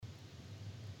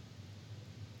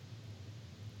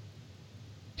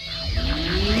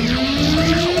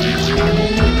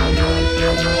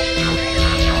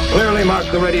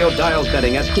radio dial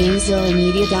setting at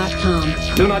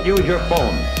GameZillaMedia.com. Do not use your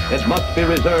phone. It must be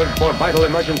reserved for vital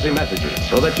emergency messages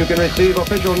so that you can receive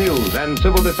official news and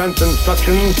civil defense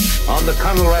instructions on the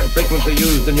Conrad frequency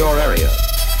used in your area.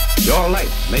 Your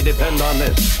life may depend on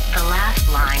this. The last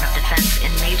line of defense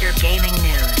in major gaming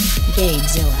news.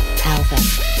 GameZilla Alpha.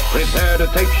 Prepare to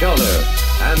take shelter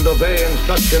and obey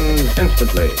instructions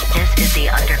instantly. This is the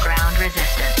underground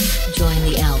resistance. Join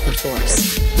the Alpha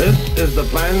Force. This is the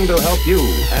plan to help you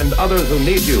and others who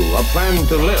need you, a plan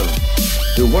to live,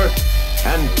 to work,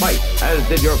 and fight, as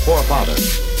did your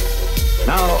forefathers.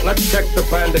 Now, let's check the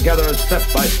plan together step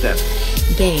by step.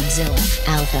 GameZilla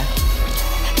Alpha.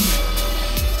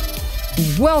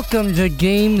 Welcome to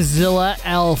GameZilla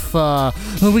Alpha.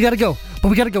 We gotta go. But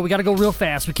we gotta go real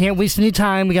fast. We can't waste any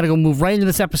time. We gotta go move right into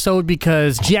this episode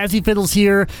because Jazzy Fiddle's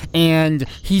here and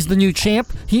he's the new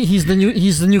champ. He's the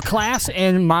new class,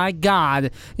 and my God,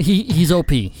 he's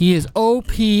OP. He is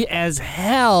OP as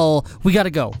hell. We gotta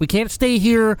go. We can't stay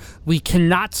here. We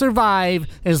cannot survive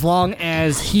as long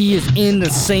as he is in the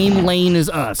same lane as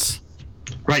us.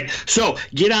 Right. So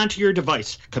get onto your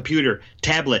device, computer,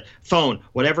 tablet, phone,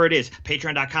 whatever it is,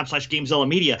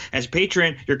 patreon.com/GameZillaMedia. As a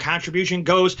patron, your contribution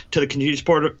goes to the continued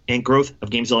support and growth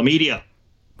of GameZilla Media.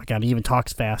 My God, he even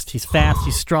talks fast. He's fast.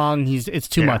 He's strong. It's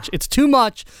too much. It's too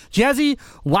much. Jazzy,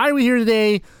 why are we here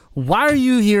today? Why are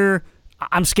you here?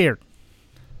 I'm scared.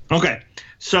 Okay.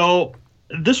 So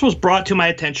this was brought to my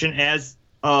attention as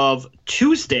of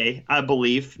Tuesday, I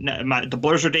believe. The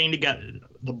blurs are daying together.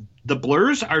 The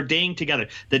blurs are daying together.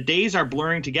 The days are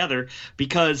blurring together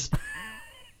because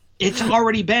it's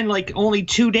already been like only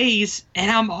 2 days,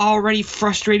 and I'm already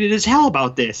frustrated as hell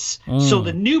about this. So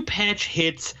the new patch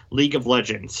hits League of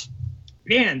Legends.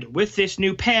 And with this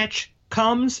new patch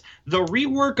comes the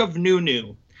rework of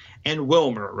Nunu and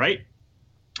Wilmer, right?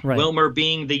 Right. Wilmer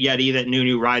being the Yeti that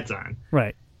Nunu rides on.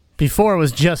 Right. Before it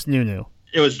was just Nunu.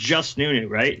 It was just Nunu,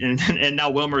 right? And now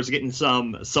Wilmer's getting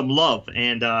some love,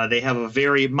 and they have a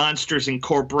very Monsters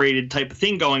Incorporated type of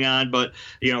thing going on, but,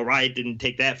 Riot didn't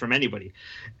take that from anybody.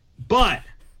 But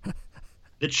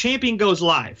the champion goes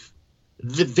live.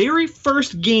 The very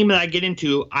first game that I get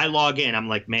into, I log in. I'm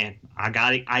like, man, I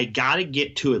gotta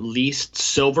get to at least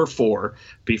Silver 4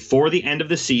 before the end of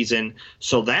the season,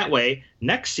 so that way,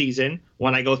 next season,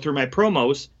 when I go through my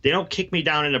promos, they don't kick me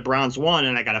down into Bronze 1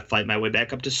 and I gotta fight my way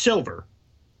back up to Silver.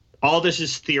 All this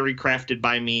is theory crafted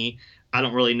by me. I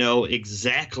don't really know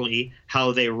exactly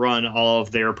how they run all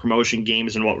of their promotion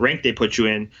games and what rank they put you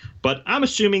in, but I'm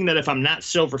assuming that if I'm not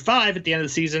Silver 5 at the end of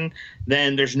the season,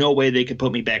 then there's no way they could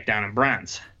put me back down in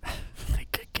Bronze.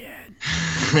 Think again.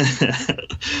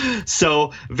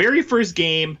 So, very first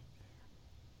game,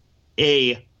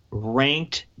 a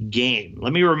ranked game.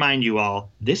 Let me remind you all,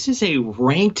 this is a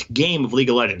ranked game of League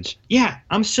of Legends. Yeah,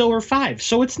 I'm Silver 5,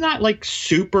 so it's not like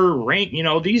super ranked. I'm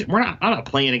not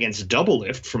playing against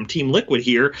Doublelift from Team Liquid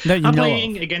here. I'm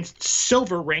playing against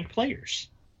silver ranked players.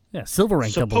 Yeah, silver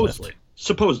ranked Doublelift.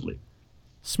 Supposedly.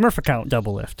 Smurf account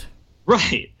Doublelift.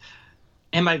 Right.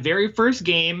 And my very first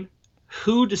game,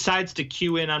 who decides to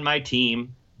queue in on my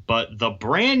team but the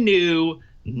brand new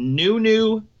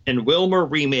Nunu and Wilmer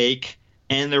remake,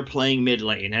 and they're playing mid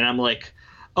lane. And I'm like,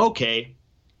 okay,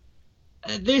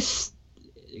 this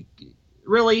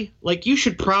really, you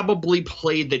should probably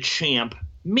play the champ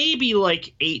maybe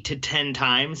 8 to 10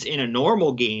 times in a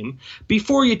normal game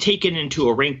before you take it into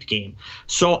a ranked game.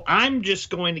 So I'm just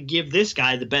going to give this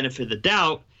guy the benefit of the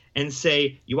doubt and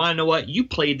say, you want to know what? You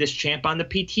played this champ on the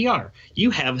PTR.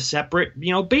 You have a separate,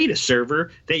 beta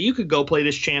server that you could go play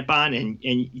this champ on, and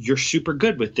you're super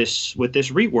good with this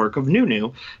rework of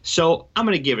Nunu. So I'm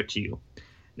going to give it to you.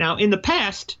 Now, in the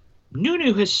past,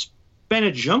 Nunu has been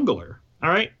a jungler. All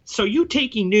right. So you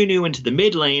taking Nunu into the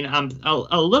mid lane, I'm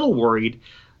a little worried,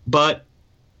 but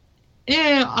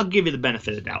I'll give you the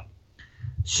benefit of the doubt.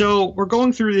 So we're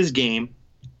going through this game,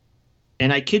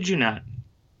 and I kid you not,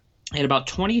 at about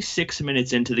 26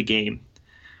 minutes into the game,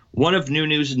 one of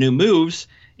Nunu's new moves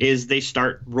is they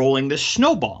start rolling this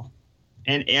snowball.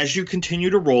 And as you continue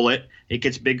to roll it, it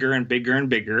gets bigger and bigger and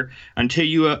bigger until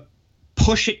you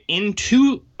push it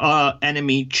into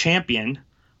enemy champion,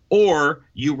 or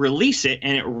you release it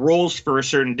and it rolls for a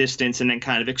certain distance and then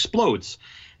kind of explodes.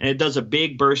 And it does a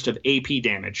big burst of AP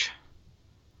damage.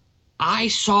 I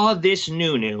saw this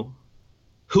Nunu,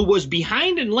 who was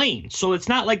behind in lane, so it's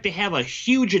not like they have a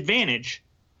huge advantage,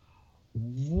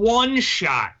 one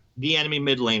shot the enemy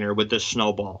mid laner with this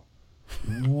snowball.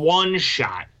 One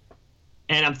shot.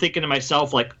 And I'm thinking to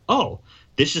myself, oh,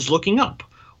 this is looking up.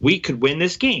 We could win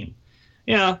this game.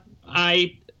 Yeah,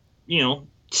 I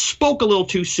spoke a little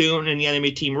too soon, and the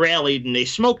enemy team rallied, and they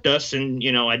smoked us, and,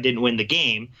 I didn't win the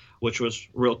game, which was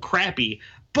real crappy.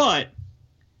 But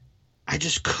I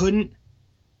just couldn't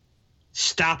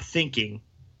stop thinking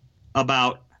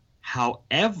about how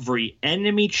every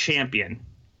enemy champion,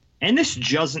 and this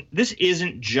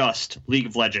isn't just League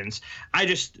of Legends. I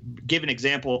just give an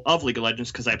example of League of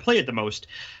Legends because I play it the most.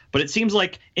 But it seems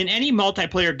like in any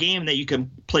multiplayer game that you can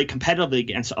play competitively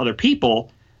against other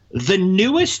people, the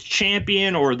newest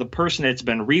champion or the person that's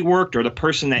been reworked or the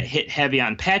person that hit heavy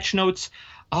on patch notes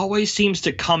always seems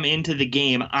to come into the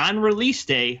game on release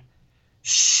day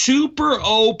super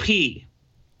OP.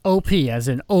 OP as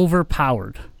in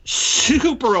overpowered.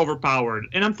 Super overpowered.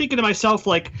 And I'm thinking to myself,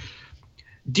 like,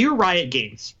 dear Riot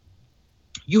Games,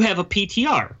 you have a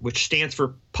PTR, which stands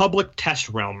for Public Test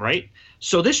Realm, right?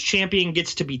 So this champion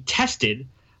gets to be tested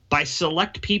by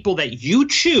select people that you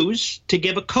choose to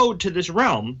give a code to this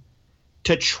realm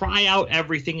to try out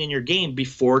everything in your game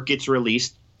before it gets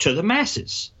released to the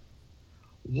masses.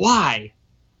 Why?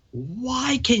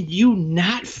 Why can you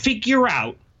not figure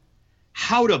out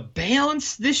how to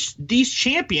balance these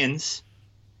champions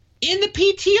in the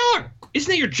PTR?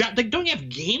 Isn't that your job? Like, don't you have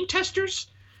game testers?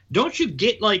 Don't you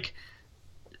get, like,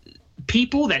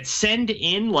 people that send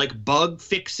in, like, bug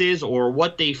fixes or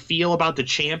what they feel about the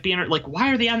champion? Or, like,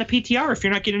 why are they on the PTR if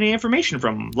you're not getting any information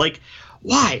from them? Like,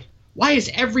 why? Why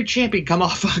is every champion come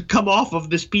off of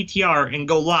this PTR and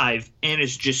go live and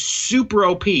it's just super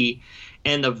OP?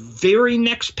 And the very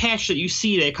next patch that you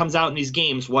see that comes out in these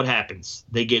games, what happens?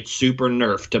 They get super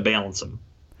nerfed to balance them.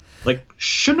 Like,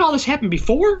 shouldn't all this happen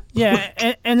before?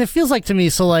 Yeah, and it feels like to me,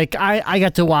 so, like, I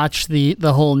got to watch the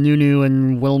whole Nunu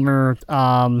and Wilmer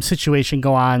situation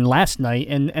go on last night,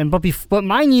 but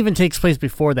mine even takes place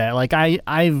before that. Like,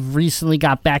 I've recently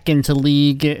got back into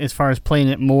League as far as playing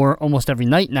it more almost every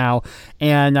night now,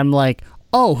 and I'm like,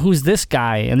 oh, who's this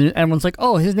guy? And everyone's like,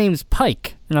 oh, his name's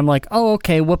Pike. And I'm like, oh,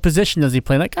 okay, what position does he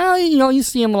play? Like, oh, you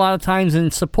see him a lot of times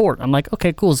in support. I'm like,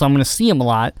 okay, cool, so I'm going to see him a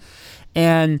lot.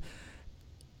 And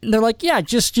they're like, yeah,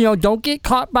 just, don't get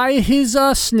caught by his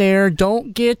snare.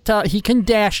 Don't get, he can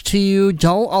dash to you.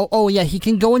 Yeah, he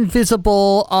can go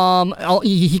invisible.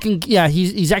 He can, yeah,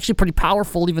 he's actually pretty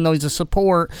powerful, even though he's a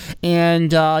support.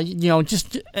 And,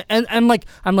 and I'm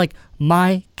like,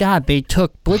 my God, they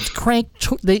took Blitzcrank,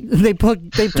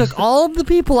 they took all of the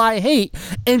people I hate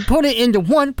and put it into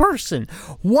one person.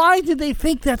 Why did they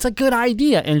think that's a good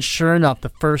idea? And sure enough, the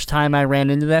first time I ran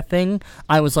into that thing,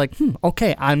 I was like,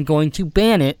 okay, I'm going to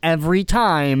ban it every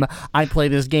time I play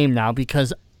this game now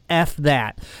because F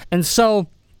that. And so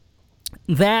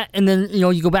that, and then,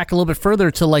 you go back a little bit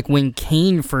further to, like, when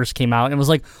Kayn first came out, and it was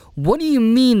like, what do you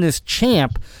mean this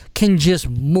champ can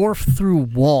just morph through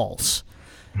walls?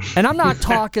 And I'm not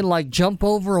talking like jump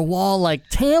over a wall like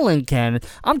Talon can.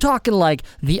 I'm talking like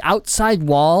the outside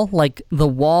wall, like the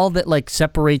wall that like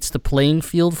separates the playing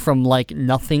field from like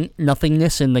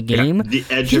nothingness in the game. Yeah, the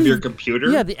edge of your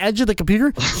computer? Yeah, the edge of the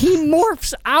computer. He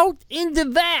morphs out into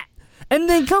that and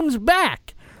then comes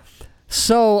back.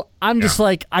 So I'm just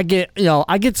like, I get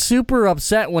super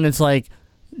upset when it's like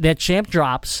that champ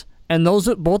drops. And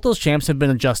both those champs have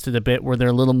been adjusted a bit where they're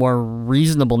a little more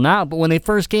reasonable now. But when they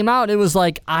first came out, it was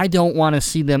like, I don't want to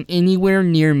see them anywhere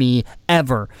near me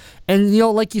ever. And,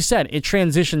 like you said, it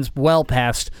transitions well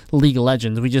past League of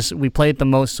Legends. We play it the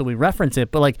most, so we reference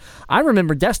it. But, like, I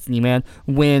remember Destiny, man,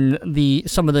 when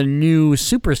some of the new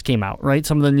supers came out, right?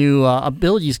 Some of the new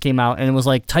abilities came out, and it was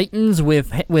like Titans with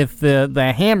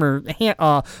the hammer,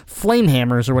 flame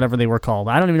hammers or whatever they were called.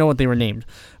 I don't even know what they were named.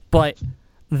 But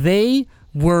they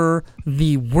were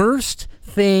the worst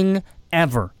thing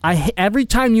ever. Every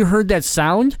time you heard that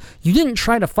sound, you didn't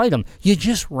try to fight them. You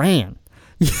just ran.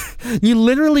 You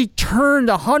literally turned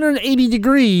 180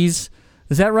 degrees.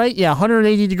 Is that right? Yeah,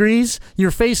 180 degrees.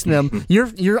 You're facing them.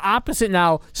 You're opposite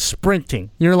now, sprinting.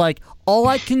 You're like, all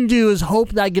I can do is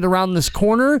hope that I get around this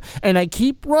corner, and I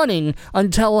keep running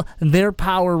until their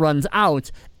power runs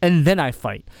out, and then I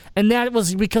fight. And that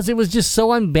was because it was just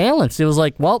so unbalanced. It was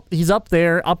like, well, he's up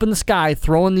there, up in the sky,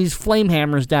 throwing these flame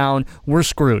hammers down. We're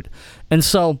screwed. And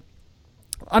so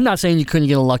I'm not saying you couldn't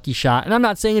get a lucky shot, and I'm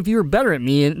not saying if you were better at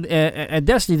me at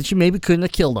Destiny that you maybe couldn't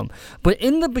have killed him. But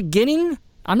in the beginning,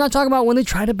 I'm not talking about when they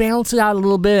try to balance it out a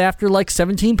little bit after like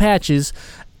 17 patches.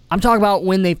 I'm talking about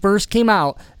when they first came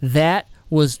out. That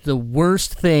was the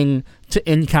worst thing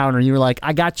to encounter. You were like,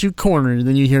 I got you cornered. And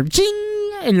then you hear,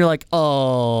 ching, and you're like,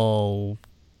 oh,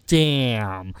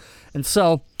 damn. And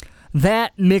so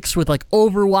that mixed with like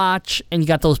Overwatch, and you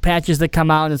got those patches that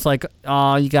come out, and it's like,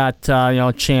 you got,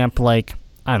 champ like,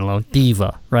 I don't know,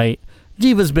 D.Va, right?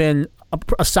 D.Va's been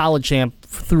a solid champ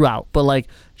throughout, but like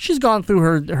she's gone through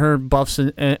her buffs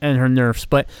and her nerfs.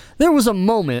 But there was a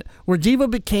moment where D.Va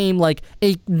became like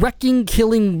a wrecking,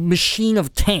 killing machine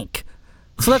of tank.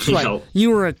 So that's right. You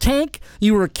were a tank.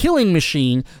 You were a killing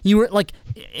machine. You were like,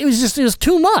 it was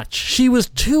too much. She was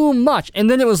too much. And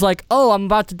then it was like, oh, I'm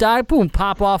about to die. Boom,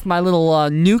 pop off my little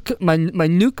nuke, my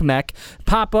nuke mech,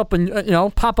 pop up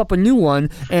a new one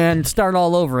and start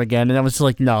all over again. And I was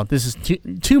like, no, this is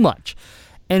too much.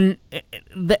 And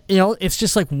it's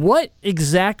just like, what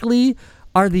exactly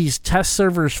are these test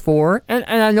servers for? And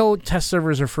I know test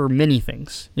servers are for many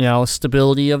things,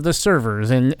 stability of the servers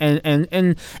and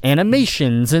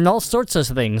animations and all sorts of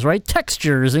things, right?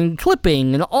 Textures and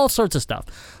clipping and all sorts of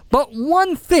stuff. But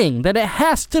one thing that it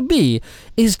has to be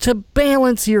is to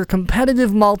balance your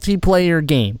competitive multiplayer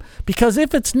game. Because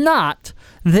if it's not,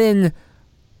 then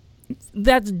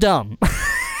that's dumb.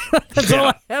 That's all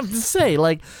I have to say.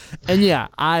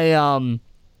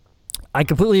 I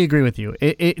completely agree with you.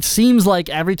 It seems like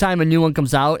every time a new one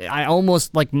comes out, I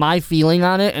almost like my feeling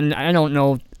on it, and I don't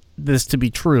know this to be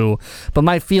true, but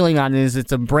my feeling on it is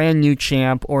it's a brand new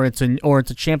champ, or it's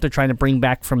a champ they're trying to bring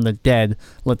back from the dead.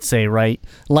 Let's say, right,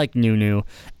 like Nunu,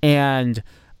 and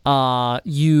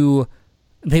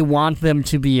they want them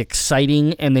to be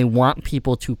exciting and they want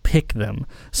people to pick them.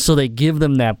 So they give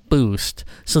them that boost.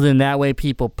 So then that way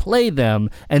people play them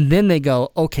and then they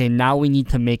go, okay, now we need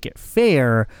to make it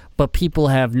fair, but people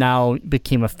have now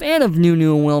became a fan of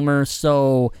Nunu and Wilmer,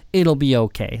 so it'll be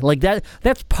okay. Like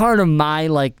that's part of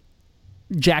my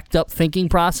jacked up thinking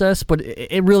process, but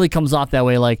it really comes off that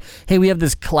way. Like, hey, we have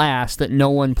this class that no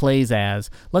one plays as.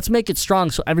 Let's make it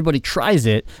strong so everybody tries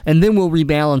it, and then we'll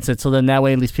rebalance it so then that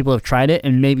way at least people have tried it,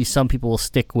 and maybe some people will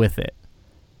stick with it.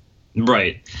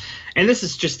 Right. And this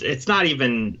is just, it's not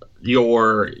even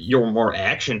your more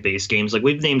action-based games. Like,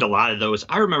 we've named a lot of those.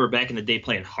 I remember back in the day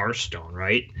playing Hearthstone,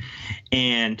 right?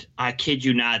 And I kid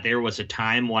you not, there was a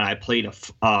time when I played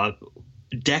a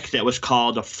deck that was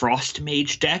called a Frost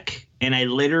Mage deck, and I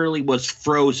literally was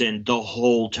frozen the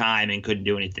whole time and couldn't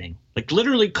do anything. Like,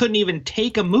 literally couldn't even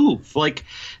take a move. Like,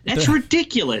 that's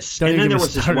ridiculous. And then there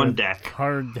was this one deck.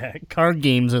 Card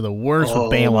games are the worst with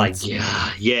balance.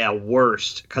 Yeah,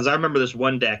 worst. Because I remember this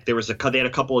one deck. They had a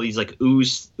couple of these like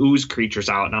ooze creatures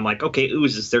out, and I'm like, okay,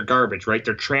 oozes, they're garbage, right?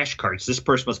 They're trash cards. This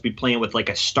person must be playing with like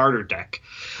a starter deck.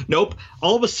 Nope.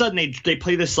 All of a sudden they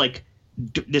play this like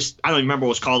this, I don't even remember what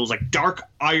it was called. It was like Dark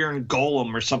Iron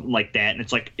Golem or something like that. And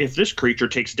it's like, if this creature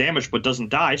takes damage but doesn't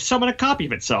die, summon a copy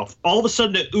of itself. All of a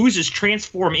sudden, the oozes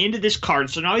transform into this card.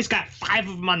 So now he's got 5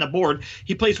 of them on the board.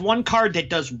 He plays one card that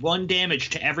does 1 damage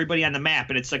to everybody on the map.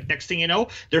 And it's like, next thing you know,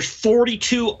 there's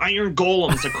 42 Iron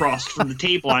Golems across from the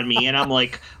table on me. And I'm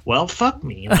like, well, fuck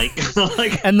me. Like,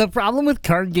 and the problem with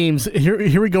card games,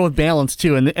 here we go with balance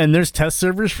too. And there's test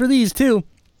servers for these too.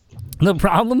 The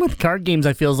problem with card games,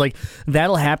 I feel, is like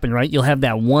that'll happen, right? You'll have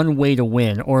that one way to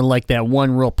win, or like that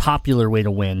one real popular way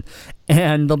to win.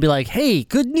 And they'll be like, hey,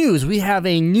 good news. We have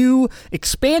a new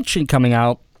expansion coming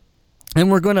out, and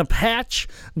we're going to patch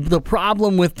the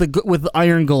problem with the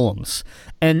Iron Golems.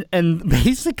 And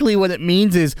basically what it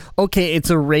means is, okay, it's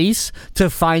a race to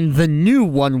find the new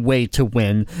one way to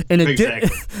win. And exactly.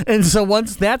 And so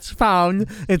once that's found,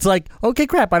 it's like, okay,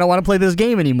 crap, I don't want to play this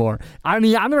game anymore. I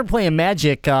mean, I remember playing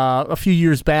Magic a few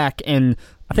years back, and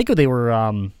I think they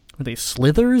were they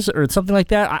Slithers or something like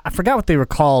that? I forgot what they were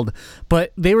called,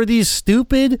 but they were these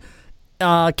stupid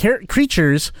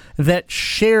creatures that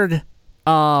shared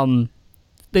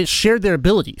their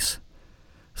abilities.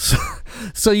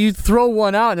 So you throw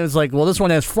one out and it's like, well, this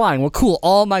one has flying. Well, cool.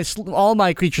 All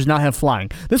my creatures now have flying.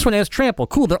 This one has trample.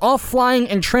 Cool. They're all flying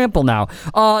and trample now.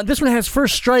 This one has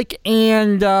first strike,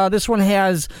 and this one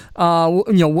has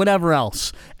whatever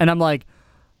else. And I'm like,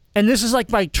 and this is like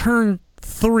my turn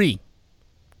 3,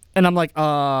 and I'm like,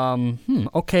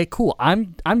 okay, cool.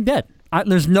 I'm dead.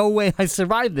 There's no way I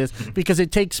survive this because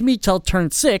it takes me till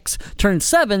turn 6, turn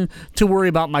 7 to worry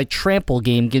about my trample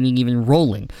game getting even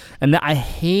rolling. And I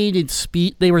hated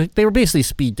speed. They were basically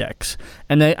speed decks,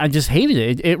 and I just hated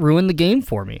it. It ruined the game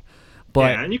for me.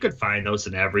 But yeah, and you could find those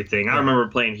in everything. I remember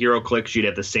playing Hero Clicks. You'd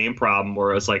have the same problem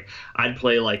where it was like I'd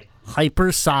play like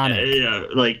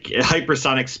hypersonic, like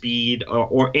hypersonic speed,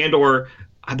 or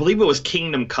I believe it was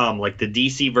Kingdom Come, like the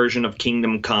DC version of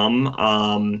Kingdom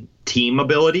Come team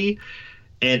ability.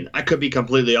 And I could be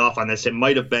completely off on this. It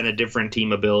might have been a different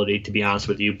team ability, to be honest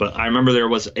with you. But I remember there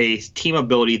was a team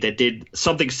ability that did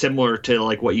something similar to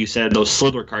like what you said those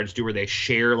Slither cards do, where they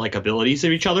share like abilities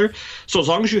of each other. So as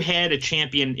long as you had a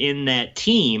champion in that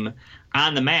team,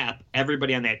 on the map,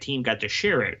 everybody on that team got to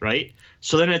share it, right?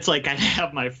 So then it's like I'd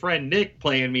have my friend Nick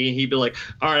playing me, and he'd be like,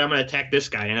 all right, I'm going to attack this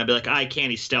guy. And I'd be like, I can't,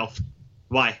 he's stealth.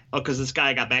 Why? Oh, because this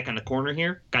guy got back on the corner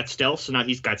here, got stealth, so now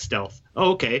he's got stealth.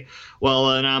 Oh, okay.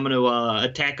 Well, then I'm going to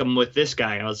attack him with this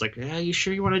guy. I was like, yeah, you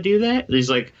sure you want to do that? And he's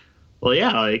like, well,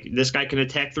 yeah, like, this guy can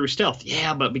attack through stealth.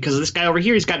 Yeah, but because of this guy over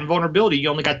here, he's got invulnerability. You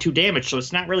only got 2 damage, so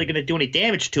it's not really going to do any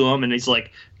damage to him. And he's like,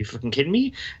 you fucking kidding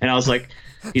me? And I was like,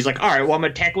 he's like, all right, well, I'm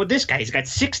going to attack with this guy. He's got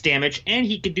 6 damage, and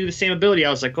he could do the same ability. I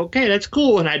was like, okay, that's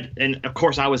cool. And of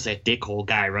course, I was that dickhole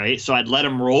guy, right? So I'd let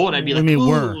him roll, and I'd be like,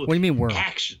 What do you mean we're?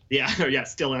 Action. Yeah,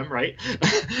 still am, right?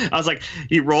 I was like,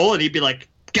 he'd roll, and he'd be like,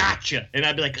 gotcha. And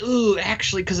I'd be like, ooh,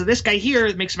 actually, because of this guy here,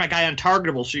 it makes my guy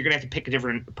untargetable, so you're going to have to pick a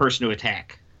different person to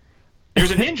attack.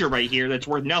 There's a ninja right here that's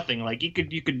worth nothing. Like you could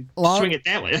swing it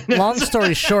that way. Long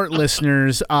story short,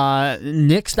 listeners,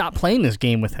 Nick stopped playing this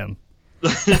game with him.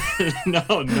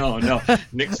 No.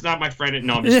 Nick's not my friend.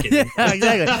 No, I'm just kidding. Yeah,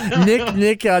 exactly.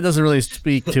 Nick doesn't really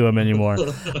speak to him anymore.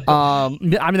 I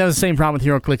mean, that was the same problem with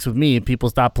HeroClix with me. People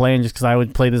stopped playing just because I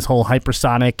would play this whole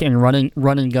hypersonic and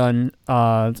run and gun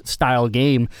style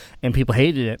game, and people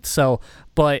hated it. So,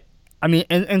 but. I mean,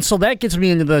 and so that gets me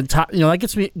into the top. That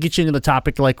gets you into the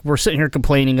topic. Like we're sitting here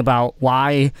complaining about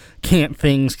why can't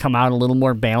things come out a little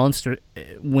more balanced, or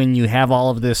when you have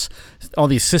all these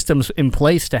systems in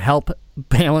place to help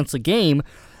balance a game.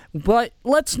 But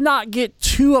let's not get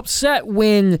too upset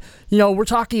when we're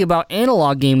talking about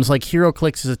analog games like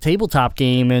HeroClix is a tabletop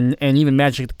game, and even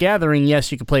Magic the Gathering.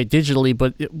 Yes, you can play it digitally,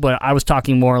 but I was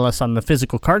talking more or less on the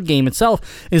physical card game itself.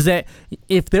 Is that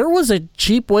if there was a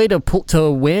cheap way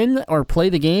to win or play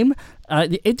the game,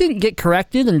 it didn't get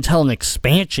corrected until an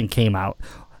expansion came out.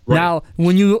 Right.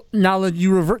 Now that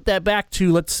you revert that back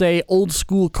to, let's say, old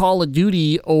school Call of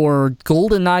Duty or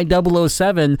GoldenEye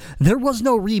 007, there was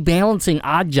no rebalancing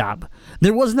Oddjob.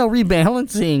 There was no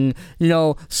rebalancing,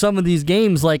 some of these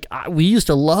games. Like we used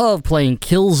to love playing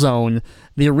Killzone,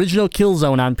 the original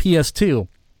Killzone on PS2.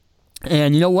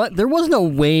 And you know what? There was no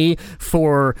way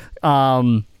for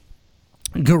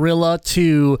Guerrilla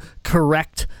to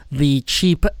correct the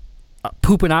cheap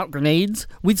pooping out grenades.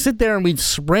 We'd sit there and we'd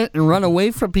sprint and run away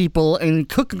from people and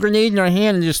cook a grenade in our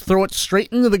hand and just throw it straight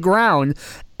into the ground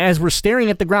as we're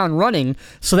staring at the ground running,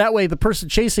 so that way the person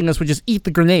chasing us would just eat the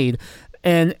grenade.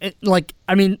 And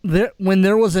when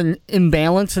there was an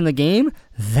imbalance in the game,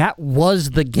 that was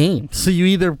the game. So you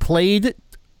either played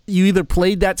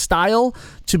that style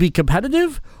to be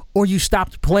competitive, or you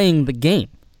stopped playing the game.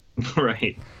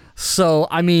 Right. So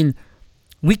I mean,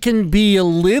 we can be a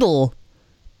little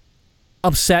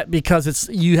upset because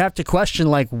you have to question,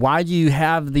 like, why do you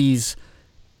have these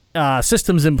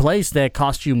systems in place that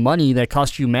cost you money, that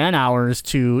cost you man hours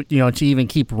to even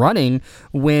keep running,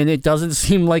 when it doesn't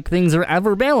seem like things are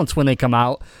ever balanced when they come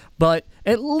out. But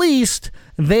at least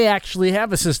they actually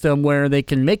have a system where they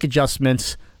can make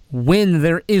adjustments when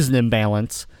there is an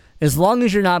imbalance, as long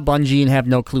as you're not Bungie and have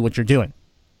no clue what you're doing.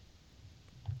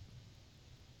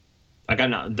 I got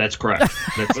nothing. That's correct.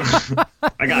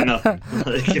 I got nothing.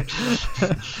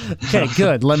 Okay,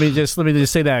 good. Let me just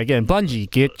say that again.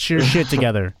 Bungie, get your shit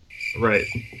together. Right.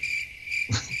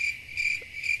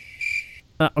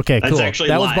 Okay, That's cool. actually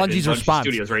That was live Bungie's in Bungie response.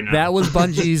 Studios right now. That was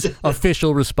Bungie's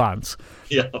official response.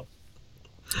 Yeah.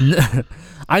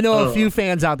 I know a few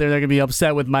fans out there that are gonna be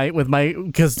upset with my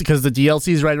because the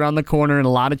DLC is right around the corner and a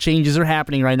lot of changes are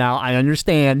happening right now. I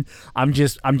understand. I'm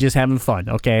just having fun.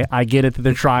 Okay, I get it that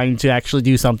they're trying to actually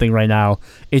do something right now.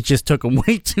 It just took them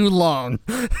way too long.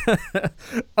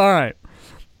 All right.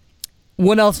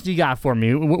 What else do you got for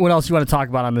me? What else do you want to talk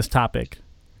about on this topic?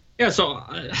 Yeah, so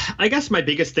I guess my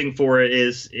biggest thing for it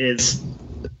is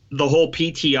the whole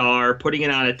PTR, putting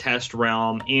it on a test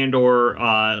realm, and or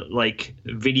like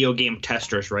video game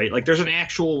testers, right? Like there's an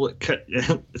actual,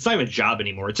 it's not even a job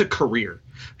anymore. It's a career.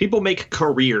 People make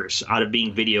careers out of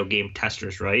being video game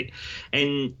testers, right?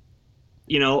 And,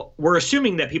 we're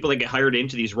assuming that people that get hired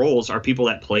into these roles are people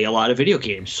that play a lot of video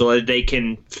games so that they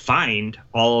can find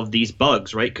all of these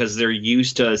bugs, right? Because they're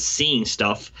used to seeing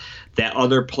stuff that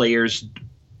other players,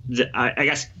 I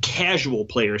guess casual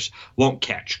players, won't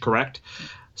catch, correct?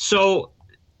 So,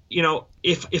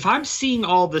 if I'm seeing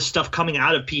all this stuff coming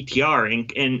out of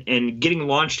PTR and getting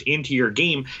launched into your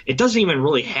game, it doesn't even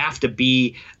really have to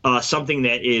be something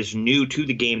that is new to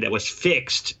the game that was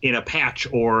fixed in a patch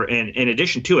or in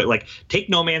addition to it. Like, take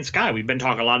No Man's Sky. We've been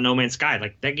talking a lot of No Man's Sky.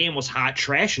 Like, that game was hot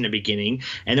trash in the beginning,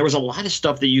 and there was a lot of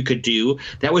stuff that you could do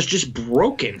that was just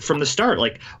broken from the start.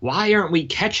 Like, why aren't we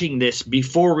catching this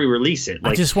before we release it?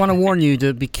 Like, I just want to warn you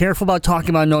to be careful about talking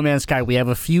about No Man's Sky. We have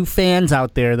a few fans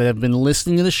out there that have been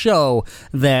listening to the show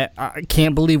that I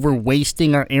can't believe we're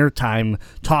wasting our airtime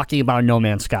talking about No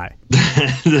Man's Sky.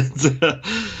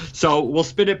 So we'll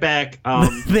spin it back.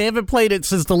 They haven't played it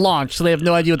since the launch, so they have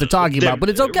no idea what they're talking about, but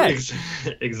it's okay.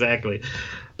 Exactly.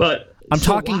 But I'm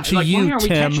talking to you, why are we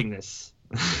Tim. catching this?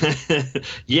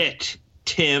 Yet,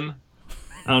 Tim.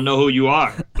 I don't know who you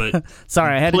are, but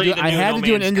sorry, I had to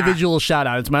do an individual shout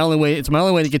out. It's my only way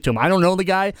to get to him. I don't know the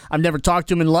guy. I've never talked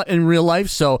to him in real life,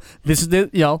 so this is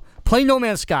play No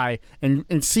Man's Sky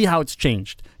and see how it's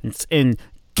changed and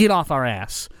get off our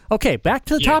ass. Okay, back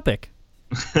to the topic.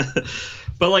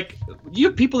 But like, you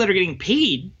have people that are getting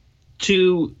paid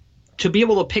to be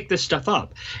able to pick this stuff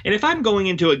up. And if I'm going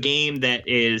into a game that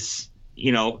is,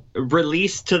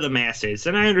 released to the masses,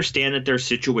 and I understand that there's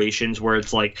situations where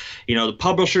it's like, the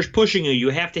publisher's pushing you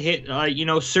have to hit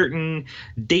certain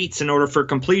dates in order for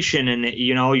completion, and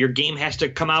your game has to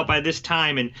come out by this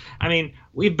time. And I mean,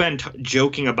 we've been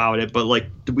joking about it, but like,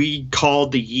 we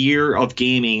called the year of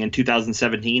gaming in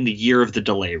 2017 the year of the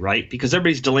delay, right? Because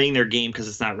everybody's delaying their game because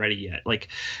it's not ready yet. Like,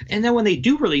 and then when they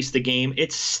do release the game,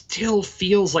 it still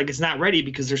feels like it's not ready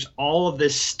because there's all of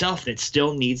this stuff that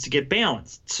still needs to get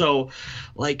balanced. So,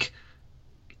 like,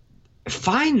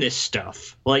 find this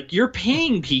stuff. Like, you're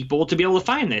paying people to be able to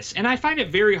find this. And I find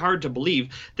it very hard to believe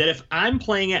that if I'm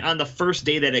playing it on the first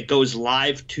day that it goes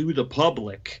live to the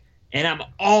public, and I'm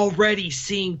already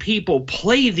seeing people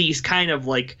play these kind of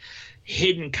like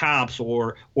hidden comps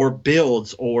or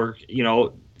builds or,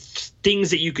 things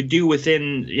that you could do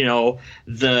within,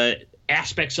 the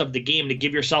aspects of the game to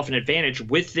give yourself an advantage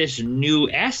with this new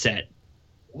asset.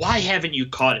 Why haven't you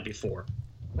caught it before?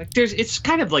 Like, it's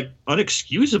kind of like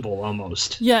unexcusable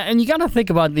almost. Yeah, and you got to think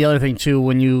about the other thing too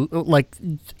when you, like,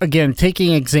 again, taking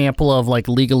an example of like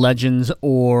League of Legends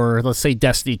or let's say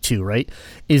Destiny 2, right?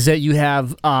 Is that you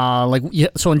have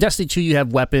so in Destiny 2 you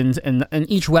have weapons and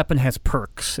each weapon has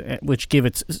perks which give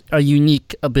it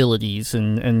unique abilities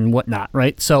and whatnot,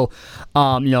 right? So,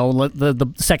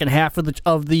 the second half of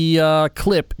the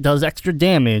clip does extra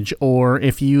damage, or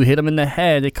if you hit them in the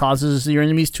head, it causes your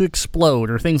enemies to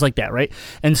explode or things like that, right?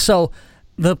 And so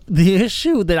the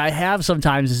issue that I have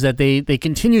sometimes is that they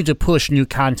continue to push new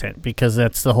content because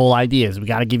that's the whole idea is we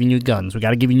got to give you new guns, we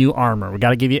got to give you new armor, we got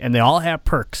to give you, and they all have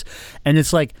perks. And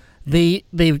it's like they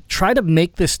try to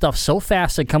make this stuff so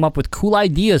fast and come up with cool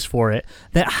ideas for it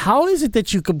that how is it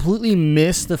that you completely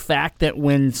miss the fact that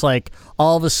when it's like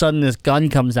all of a sudden this gun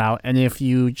comes out and if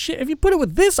you put it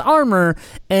with this armor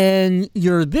and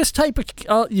you're this type of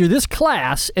you're this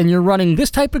class and you're running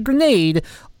this type of grenade,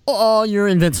 oh, you're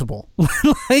invincible.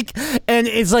 And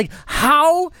it's like,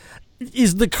 how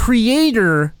is the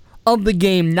creator of the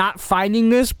game not finding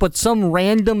this, but some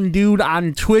random dude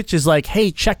on Twitch is like,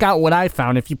 hey, check out what I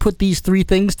found. If you put these three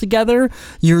things together,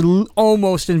 you're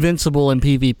almost invincible in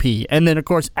PvP. And then, of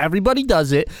course, everybody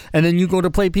does it, and then you go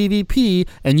to play PvP,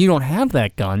 and you don't have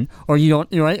that gun, or you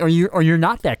don't, right? Or you're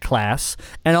not that class,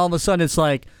 and all of a sudden it's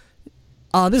like,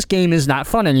 this game is not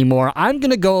fun anymore. I'm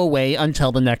going to go away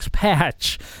until the next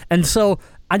patch. And so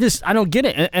I don't get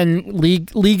it. And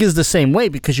League is the same way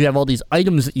because you have all these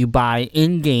items that you buy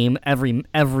in-game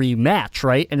every match,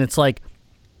 right? And it's like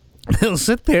they'll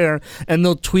sit there and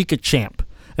they'll tweak a champ.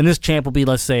 And this champ will be,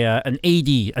 let's say, an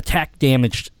AD, attack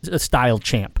damage style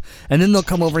champ. And then they'll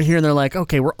come over here and they're like,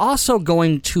 okay, we're also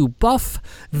going to buff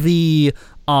the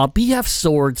BF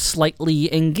sword slightly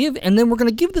and then we're going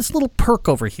to give this little perk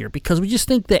over here because we just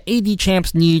think that AD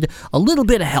champs need a little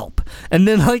bit of help. And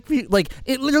then like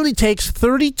it literally takes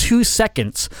 32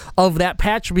 seconds of that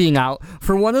patch being out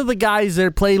for one of the guys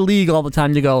that play League all the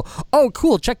time to go, oh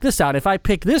cool, check this out. If I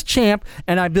pick this champ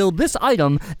and I build this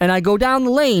item and I go down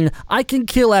the lane, I can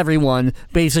kill everyone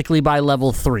basically by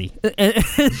level 3. And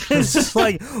it's just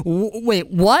like, wait,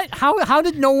 what? How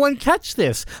did no one catch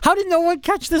this? How did no one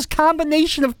catch this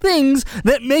combination of things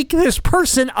that make this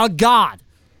person a god?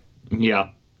 Yeah.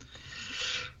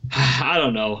 I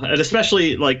don't know. And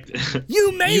especially, like...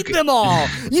 You made them all!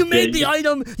 You made the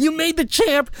item, you made the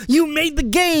champ, you made the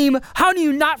game! How do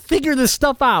you not figure this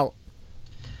stuff out?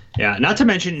 Yeah, not to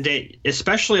mention,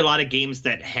 especially a lot of games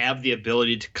that have the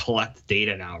ability to collect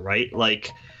data now, right? Like,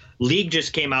 League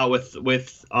just came out with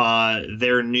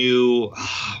their new...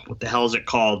 what the hell is it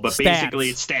called? But stats. Basically,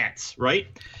 it's stats, right?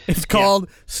 It's called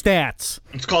stats.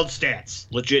 It's called stats.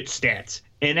 Legit stats.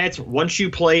 And that's once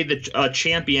you play the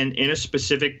champion in a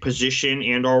specific position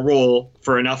and or role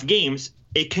for enough games,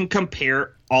 it can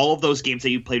compare all of those games that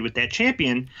you played with that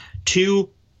champion to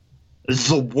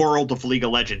the world of League of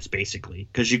Legends, basically.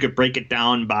 Because you could break it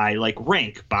down by like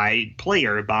rank, by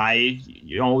player, by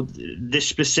this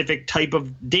specific type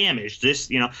of damage.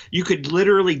 You could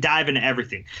literally dive into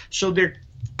everything. So they're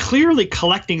clearly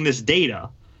collecting this data.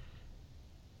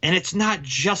 And it's not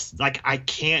just like, I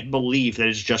can't believe that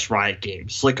it's just Riot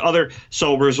Games. Like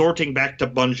so resorting back to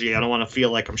Bungie, I don't want to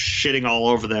feel like I'm shitting all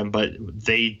over them, but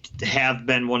they have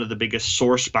been one of the biggest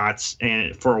sore spots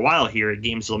for a while here at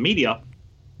Gamezilla Media.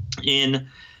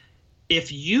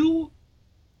 If you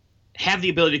have the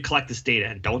ability to collect this data,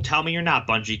 and don't tell me you're not,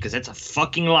 Bungie, because that's a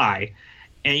fucking lie,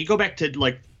 and you go back to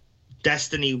like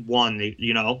Destiny 1,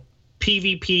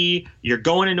 PvP, you're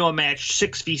going into a match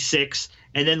 6v6,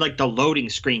 and then like the loading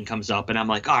screen comes up, and I'm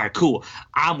like, all right, cool.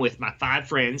 I'm with my 5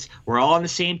 friends. We're all on the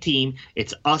same team.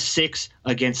 It's us 6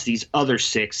 against these other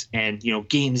 6, and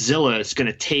Gamezilla is going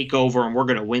to take over, and we're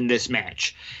going to win this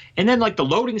match. And then like the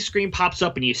loading screen pops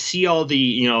up, and you see all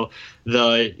the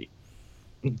the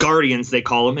Guardians, they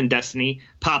call them in Destiny,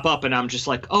 pop up, and I'm just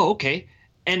like, oh, okay.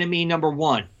 Enemy number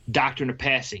 1, Doctrine of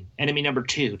Passing. Enemy number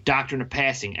 2, Doctrine of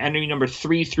Passing. Enemy number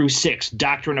 3 through 6,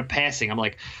 Doctrine of Passing. I'm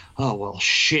like, oh, well,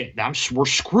 shit, we're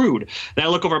screwed. Then I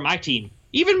look over at my team.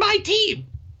 Even my team,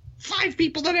 5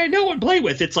 people that I know and play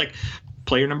with. It's like,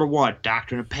 player number 1,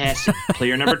 Doctrine of Passing.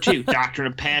 Player number 2, Doctrine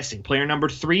of Passing. Player number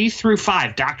 3 through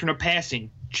 5, Doctrine of Passing.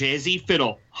 Jazzy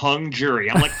Fiddle, hung jury.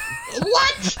 I'm like,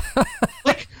 what?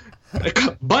 Like,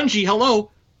 Bungie, hello.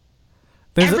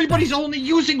 Everybody's only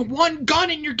using one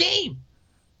gun in your game.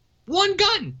 One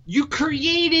gun. You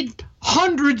created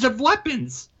hundreds of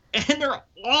weapons, and they're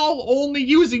all only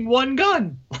using one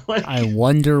gun. Like, I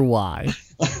wonder why.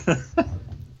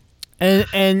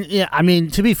 And yeah, I mean,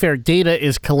 to be fair, data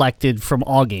is collected from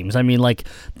all games. I mean, like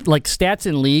stats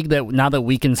in League, that now that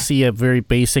we can see a very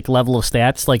basic level of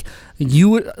stats, like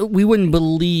we wouldn't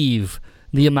believe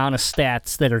the amount of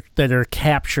stats that are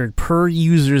captured per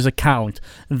user's account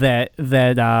that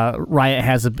Riot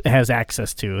has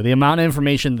access to. The amount of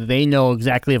information that they know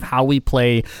exactly of how we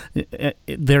play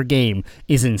their game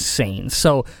is insane.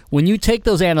 So when you take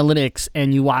those analytics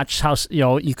and you watch how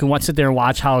you can sit there and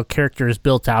watch how a character is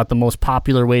built out, the most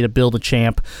popular way to build a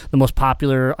champ, the most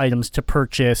popular items to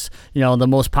purchase, the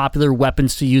most popular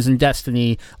weapons to use in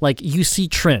Destiny, like you see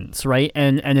trends, right?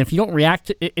 And if you're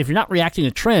not reacting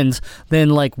to trends, then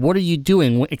like, what are you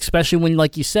doing? Especially when,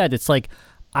 like you said, it's like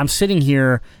I'm sitting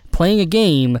here playing a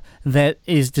game that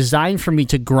is designed for me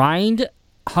to grind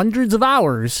hundreds of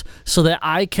hours so that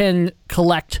I can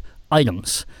collect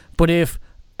items. But if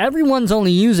everyone's only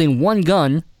using one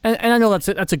gun, and I know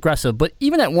that's aggressive, but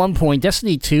even at one point,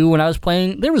 Destiny 2, when I was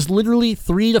playing, there was literally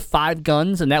 3 to 5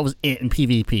 guns, and that was it in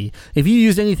PvP. If you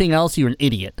used anything else, you're an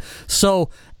idiot.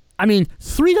 So, I mean,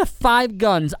 3 to 5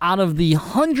 guns out of the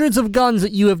hundreds of guns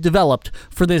that you have developed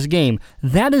for this game,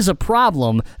 that is a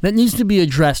problem that needs to be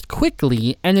addressed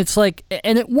quickly, and it's like,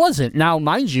 and it wasn't. Now,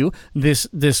 mind you, this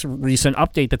recent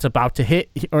update that's about to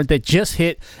hit, or that just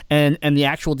hit, and the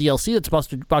actual DLC that's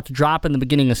about to drop in the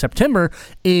beginning of September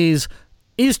is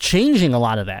changing a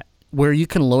lot of that, where you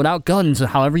can load out guns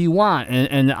however you want,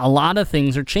 and a lot of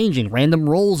things are changing. Random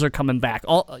rolls are coming back,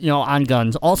 on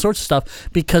guns, all sorts of stuff,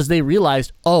 because they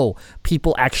realized,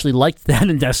 people actually liked that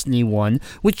in Destiny 1,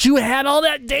 which you had all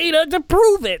that data to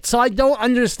prove it. So I don't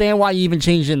understand why you even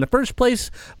changed it in the first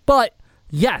place. But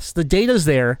yes, the data's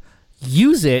there.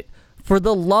 Use it. For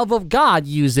the love of God,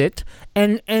 use it,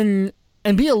 and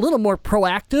be a little more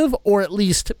proactive, or at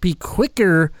least be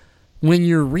quicker when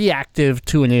you're reactive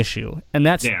to an issue. And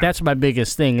that's my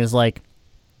biggest thing is, like,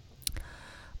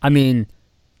 I mean,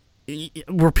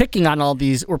 we're picking on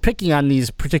these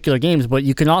particular games, but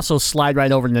you can also slide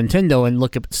right over to Nintendo and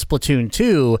look at Splatoon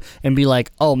 2 and be like,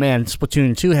 oh man,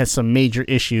 Splatoon 2 has some major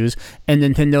issues, and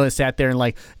Nintendo has sat there and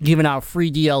like giving out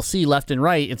free DLC left and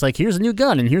right. It's like, here's a new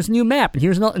gun, and here's a new map, and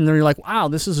and they're like, wow,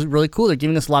 this is really cool. They're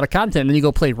giving us a lot of content. And then you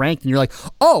go play ranked, and you're like,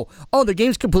 oh, the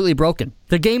game's completely broken.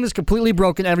 The game is completely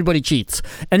broken. Everybody cheats.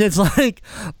 And it's like,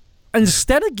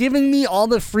 instead of giving me all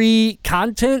the free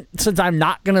content, since I'm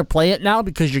not going to play it now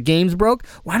because your game's broke,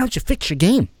 why don't you fix your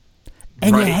game?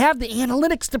 And you have the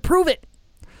analytics to prove it.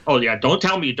 Oh, yeah. Don't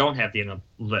tell me you don't have the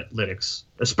analytics,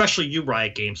 especially you,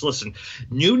 Riot Games. Listen,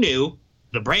 New,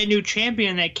 the brand new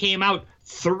champion that came out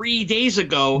 3 days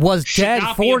ago, was dead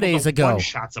 4 days ago.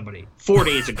 One-shot somebody 4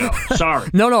 days ago. Sorry.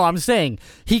 No, I'm saying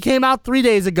he came out 3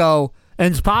 days ago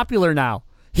and is popular now.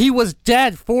 He was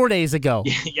dead 4 days ago.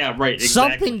 Yeah, right.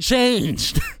 Exactly. Something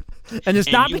changed. And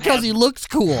it's not because he looks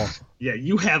cool. Yeah,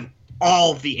 you have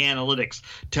all the analytics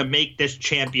to make this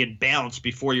champion bounce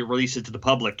before you release it to the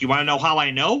public. You want to know how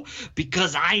I know?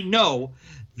 Because I know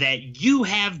that you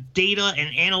have data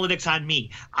and analytics on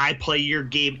me. I play your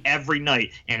game every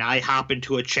night, and I hop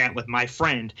into a chat with my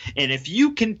friend. And if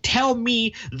you can tell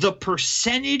me the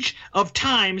percentage of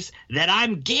times that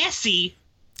I'm gassy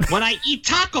when I eat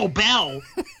Taco Bell,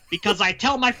 because I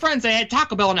tell my friends I had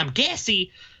Taco Bell and I'm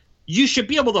gassy. You should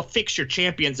be able to fix your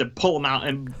champions and pull them out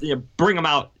and bring them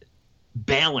out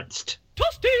balanced.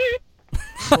 Toasty!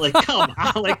 Like,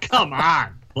 come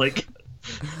on. Like,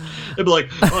 they'd be like,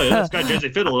 oh, yeah, this guy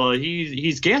Jazzy Fiddle,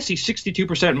 he's gassy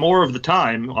 62% more of the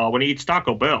time when he eats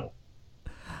Taco Bell.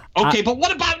 Okay, but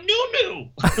what about Nunu?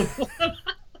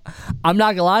 I'm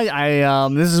not gonna lie.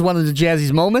 This is one of the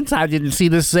Jazzy's moments. I didn't see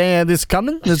this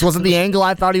coming. This wasn't the angle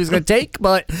I thought he was gonna take,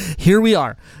 but here we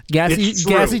are. Gassy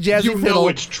Jazzy you Fiddle. know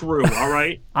it's true, all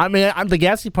right? I mean, I'm the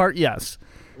gassy part, yes.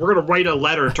 We're gonna write a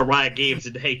letter to Riot Games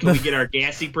and hey, can we get our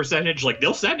gassy percentage? Like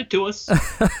they'll send it to us.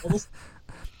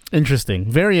 Interesting.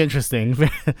 Very interesting.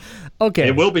 Okay.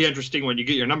 It will be interesting when you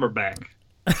get your number back.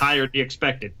 Higher than you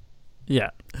expected. Yeah.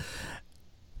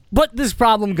 But this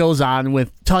problem goes on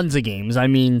with tons of games. I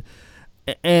mean,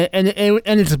 and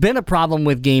it's been a problem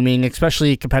with gaming,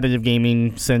 especially competitive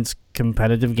gaming, since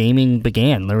competitive gaming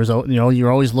began. There was, you're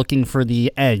always looking for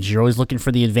the edge. You're always looking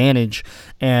for the advantage,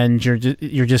 and you're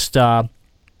just when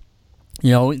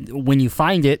you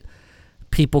find it,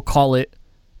 people call it.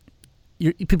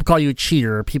 People call you a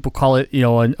cheater. Or people call it, a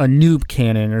noob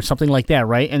cannon or something like that,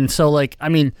 right? And so, like, I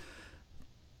mean.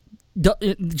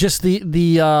 Just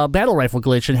the battle rifle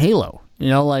glitch in Halo,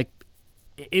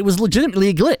 it was legitimately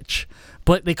a glitch,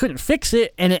 but they couldn't fix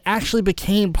it, and it actually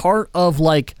became part of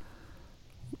like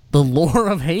the lore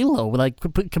of Halo. Like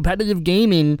competitive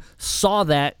gaming saw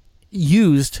that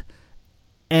used,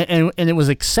 and it was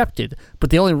accepted. But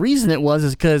the only reason it was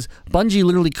is because Bungie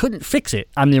literally couldn't fix it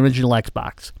on the original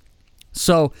Xbox.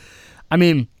 So, I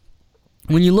mean,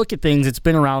 when you look at things, it's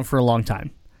been around for a long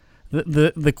time.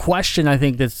 The question I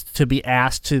think that's to be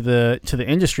asked to the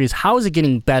industry is how is it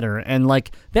getting better? And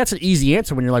like that's an easy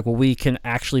answer when you're like, well, we can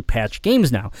actually patch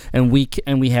games now, and we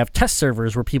have test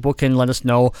servers where people can let us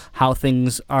know how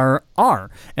things are,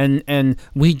 and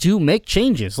we do make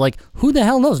changes. Like who the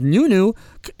hell knows? Nunu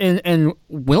and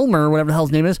Wilmer, whatever the hell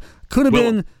his name is, could have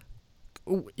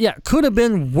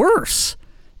been worse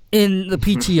in the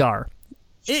PTR.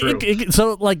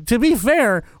 So, like, to be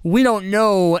fair, we don't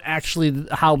know actually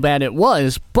how bad it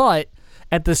was, but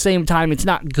at the same time, it's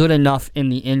not good enough in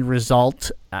the end result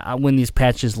when these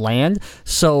patches land.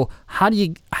 So, how do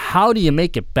you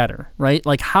make it better, right?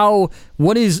 Like,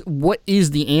 what is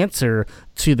the answer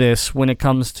to this when it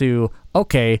comes to,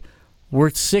 okay,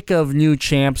 we're sick of new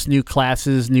champs, new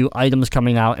classes, new items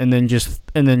coming out, and then just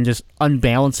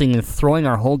unbalancing and throwing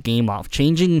our whole game off,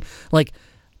 changing like.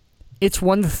 It's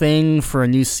one thing for a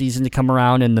new season to come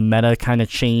around and the meta kind of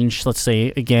change, let's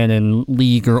say, again, in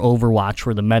League or Overwatch,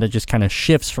 where the meta just kind of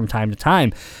shifts from time to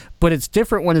time. But it's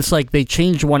different when it's like they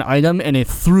changed one item and it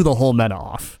threw the whole meta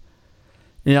off.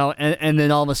 And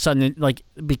then all of a sudden,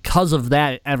 because of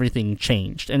that, everything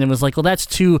changed. And it was like, well, it's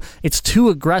too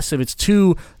aggressive. It's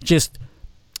too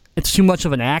much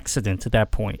of an accident at that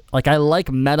point. Like, I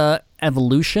like meta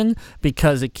evolution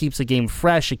because it keeps the game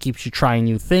fresh, it keeps you trying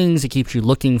new things, it keeps you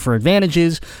looking for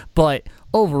advantages, but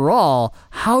overall,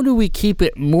 how do we keep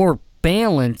it more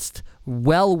balanced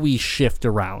while we shift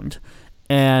around?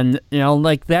 And,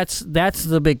 that's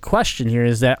the big question here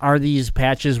is that are these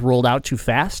patches rolled out too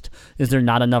fast? Is there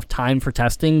not enough time for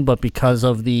testing? But because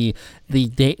of the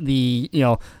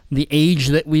age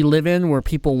that we live in where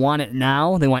people want it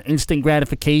now, they want instant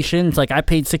gratification. It's like, I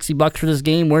paid $60 for this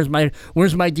game. Where's my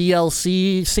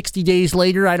DLC? 60 days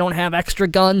later, I don't have extra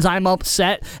guns. I'm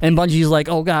upset. And Bungie's like,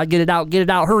 oh God, get it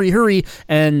out, hurry.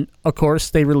 And of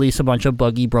course, they release a bunch of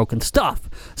buggy, broken stuff.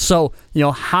 So,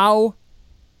 how...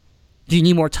 Do you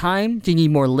need more time? Do you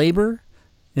need more labor?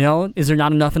 Is there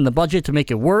not enough in the budget to make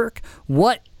it work?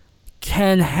 What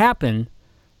can happen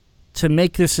to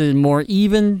make this a more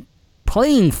even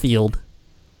playing field,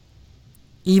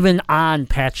 even on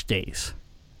patch days?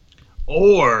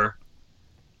 Or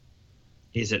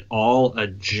is it all a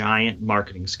giant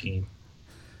marketing scheme?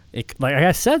 Like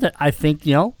I said, I think,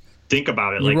 think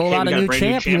about it. You roll out a new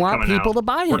champ, you want people to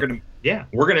buy it.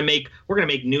 We're gonna make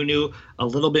Nunu a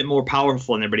little bit more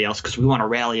powerful than everybody else because we want to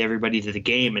rally everybody to the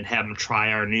game and have them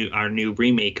try our new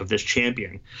remake of this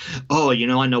champion. Oh,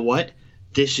 I know what?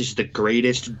 This is the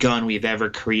greatest gun we've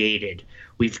ever created.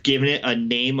 We've given it a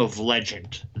name of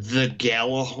legend, the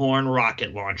Gjallarhorn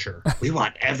rocket launcher. We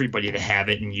want everybody to have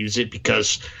it and use it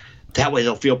because that way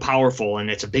they'll feel powerful,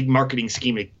 and it's a big marketing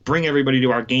scheme to bring everybody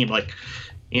to our game. Like,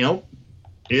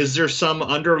 is there some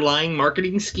underlying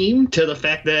marketing scheme to the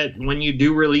fact that when you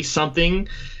do release something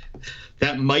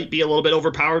that might be a little bit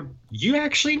overpowered, you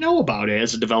actually know about it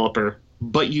as a developer,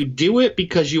 but you do it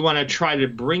because you want to try to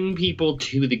bring people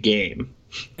to the game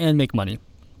and make money?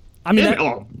 I mean,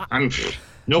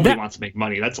 Nobody wants to make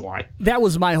money. That's why. That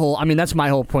was my whole. I mean, that's my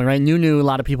whole point, right? Nunu, a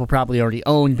lot of people probably already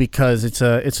own because it's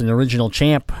an original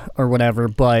champ or whatever.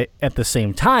 But at the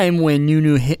same time, when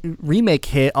Nunu remake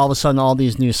hit, all of a sudden all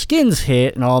these new skins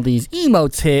hit and all these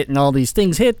emotes hit and all these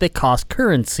things hit that cost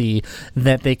currency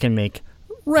that they can make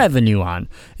revenue on.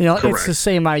 Correct. It's the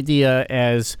same idea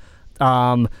as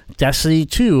Destiny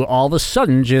 2. All of a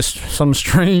sudden, just some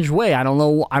strange way. I don't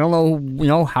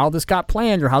know, how this got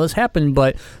planned or how this happened,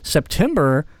 but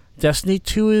September, Destiny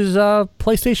 2 is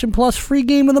PlayStation Plus free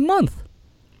game of the month.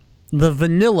 The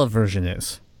vanilla version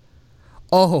is.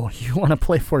 Oh, you want to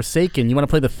play Forsaken? You want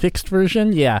to play the fixed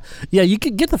version? Yeah, you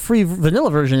could get the free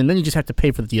vanilla version, and then you just have to pay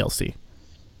for the DLC.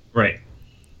 Right.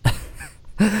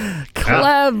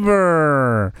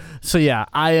 Clever. So yeah,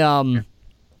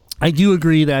 I do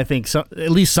agree that I think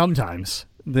at least sometimes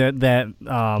that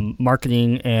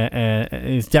marketing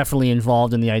is definitely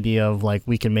involved in the idea of like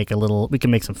we can make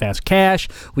some fast cash.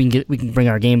 We can bring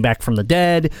our game back from the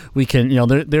dead. We can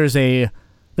there's a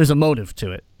motive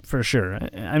to it for sure.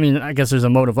 I mean, I guess there's a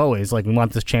motive always. Like we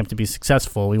want this champ to be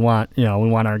successful. We want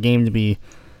our game to be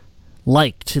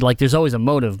liked. Like there's always a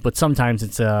motive, but sometimes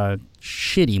it's a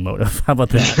shitty motive. How about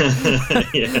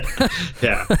that?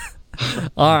 Yeah.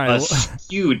 All right. A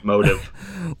skewed motive.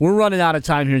 We're running out of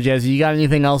time here, Jazzy. You got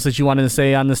anything else that you wanted to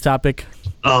say on this topic?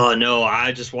 Oh no,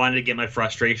 I just wanted to get my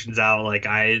frustrations out.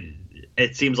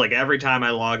 It seems like every time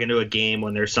I log into a game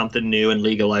when there's something new in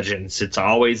League of Legends, it's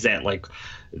always that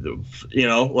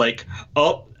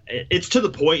it's to the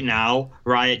point now,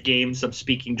 Riot Games, I'm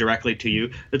speaking directly to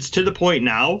you. It's to the point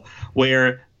now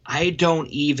where I don't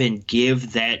even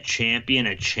give that champion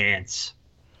a chance.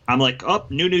 I'm like,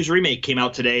 Nunu's remake came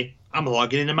out today. I'm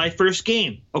logging into my first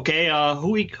game. Okay,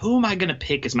 who am I gonna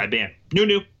pick as my ban?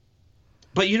 Nunu.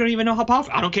 But you don't even know how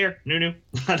powerful. I don't care. Nunu.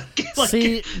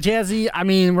 See, Jazzy, I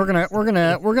mean, we're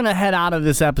gonna head out of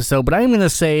this episode, but I'm gonna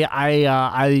say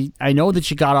I know that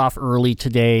you got off early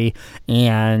today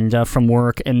and from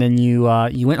work, and then you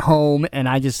went home, and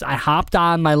I hopped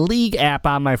on my League app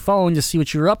on my phone to see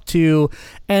what you're up to,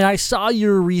 and I saw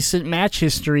your recent match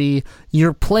history.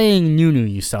 You're playing Nunu.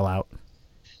 You sell out.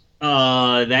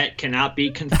 That cannot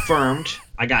be confirmed.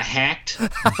 I got hacked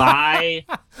by.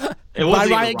 It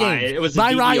wasn't Riot Games. It was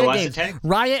by a Riot DDoS Games. attack.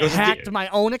 Riot hacked my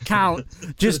own account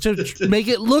just to make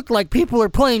it look like people are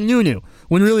playing Nunu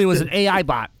when really it was an AI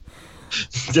bot.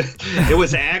 It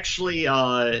was actually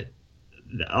Elon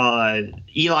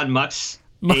Musk's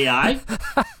AI.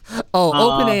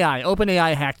 OpenAI.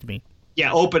 OpenAI hacked me.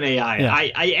 Yeah, OpenAI. Yeah.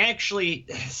 I actually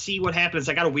see what happens.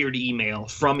 I got a weird email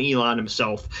from Elon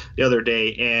himself the other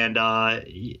day, and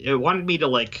it wanted me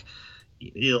to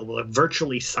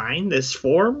virtually sign this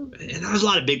form, and there was a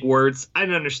lot of big words. I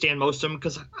didn't understand most of them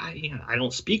because I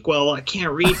don't speak well. I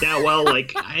can't read that well.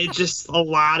 Just a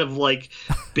lot of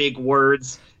big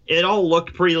words. It all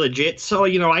looked pretty legit, so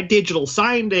I digital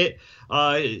signed it.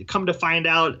 Come to find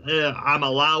out, I'm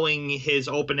allowing his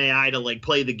OpenAI to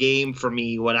play the game for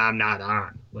me when I'm not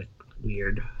on.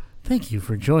 Weird. Thank you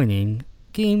for joining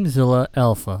Gamezilla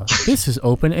Alpha. This is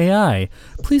OpenAI.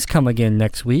 Please come again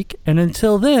next week, and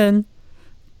until then,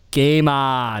 game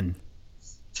on.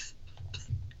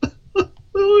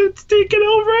 It's taking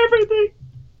over everything.